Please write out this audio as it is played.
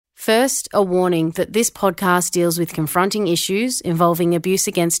First, a warning that this podcast deals with confronting issues involving abuse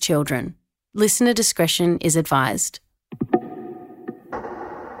against children. Listener discretion is advised.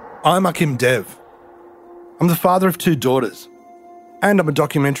 I'm Akim Dev. I'm the father of 2 daughters, and I'm a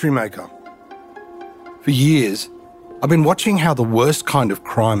documentary maker. For years, I've been watching how the worst kind of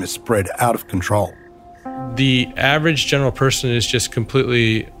crime is spread out of control. The average general person is just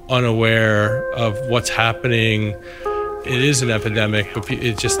completely unaware of what's happening. It is an epidemic, but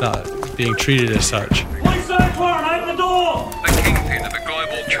it's just not being treated as such. Police search warrant, open the door! The kingpin of the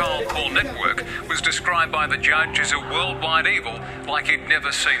global child porn network was described by the judge as a worldwide evil like he'd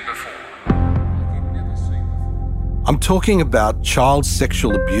never seen before. I'm talking about child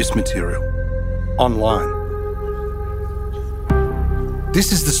sexual abuse material online.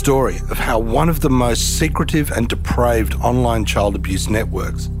 This is the story of how one of the most secretive and depraved online child abuse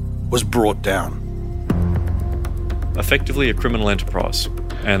networks was brought down. Effectively a criminal enterprise,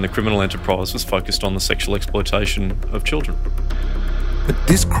 and the criminal enterprise was focused on the sexual exploitation of children. But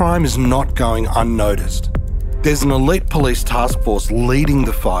this crime is not going unnoticed. There's an elite police task force leading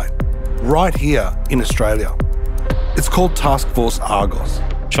the fight right here in Australia. It's called Task Force Argos.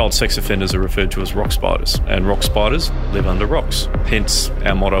 Child sex offenders are referred to as rock spiders, and rock spiders live under rocks. Hence,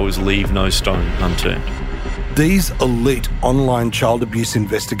 our motto is leave no stone unturned. These elite online child abuse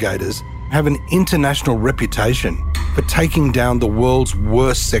investigators have an international reputation for taking down the world's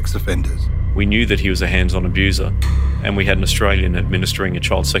worst sex offenders. We knew that he was a hands-on abuser, and we had an Australian administering a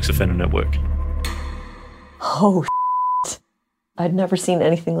child sex offender network. Oh, shit. I'd never seen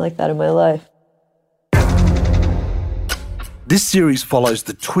anything like that in my life. This series follows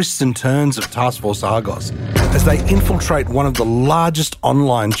the twists and turns of Task Force Argos as they infiltrate one of the largest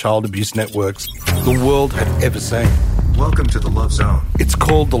online child abuse networks the world had ever seen. Welcome to the Love Zone. It's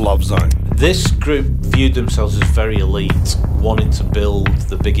called the Love Zone. This group viewed themselves as very elite, wanting to build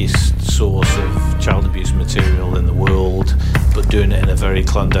the biggest source of child abuse material in the world, but doing it in a very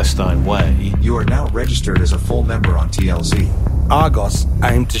clandestine way. You are now registered as a full member on TLZ. Argos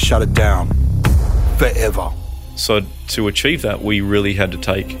aimed to shut it down forever. So to achieve that, we really had to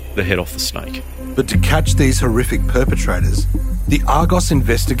take the head off the snake. But to catch these horrific perpetrators, the Argos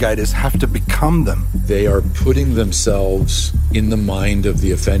investigators have to become them. They are putting themselves in the mind of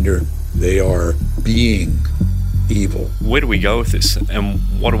the offender. They are being evil. Where do we go with this, and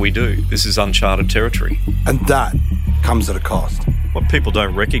what do we do? This is uncharted territory. And that comes at a cost. What people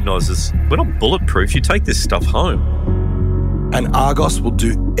don't recognise is we're not bulletproof. You take this stuff home. And Argos will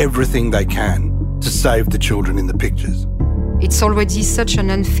do everything they can to save the children in the pictures. It's already such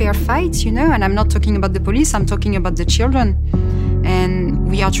an unfair fight, and I'm not talking about the police, I'm talking about the children. And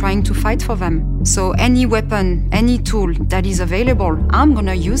we are trying to fight for them. So any weapon, any tool that is available, I'm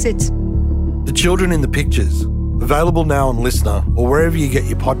gonna use it. The Children in the Pictures, available now on Listener or wherever you get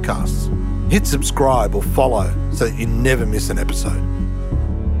your podcasts. Hit subscribe or follow so that you never miss an episode.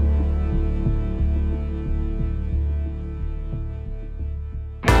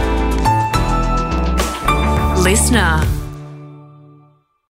 Listener.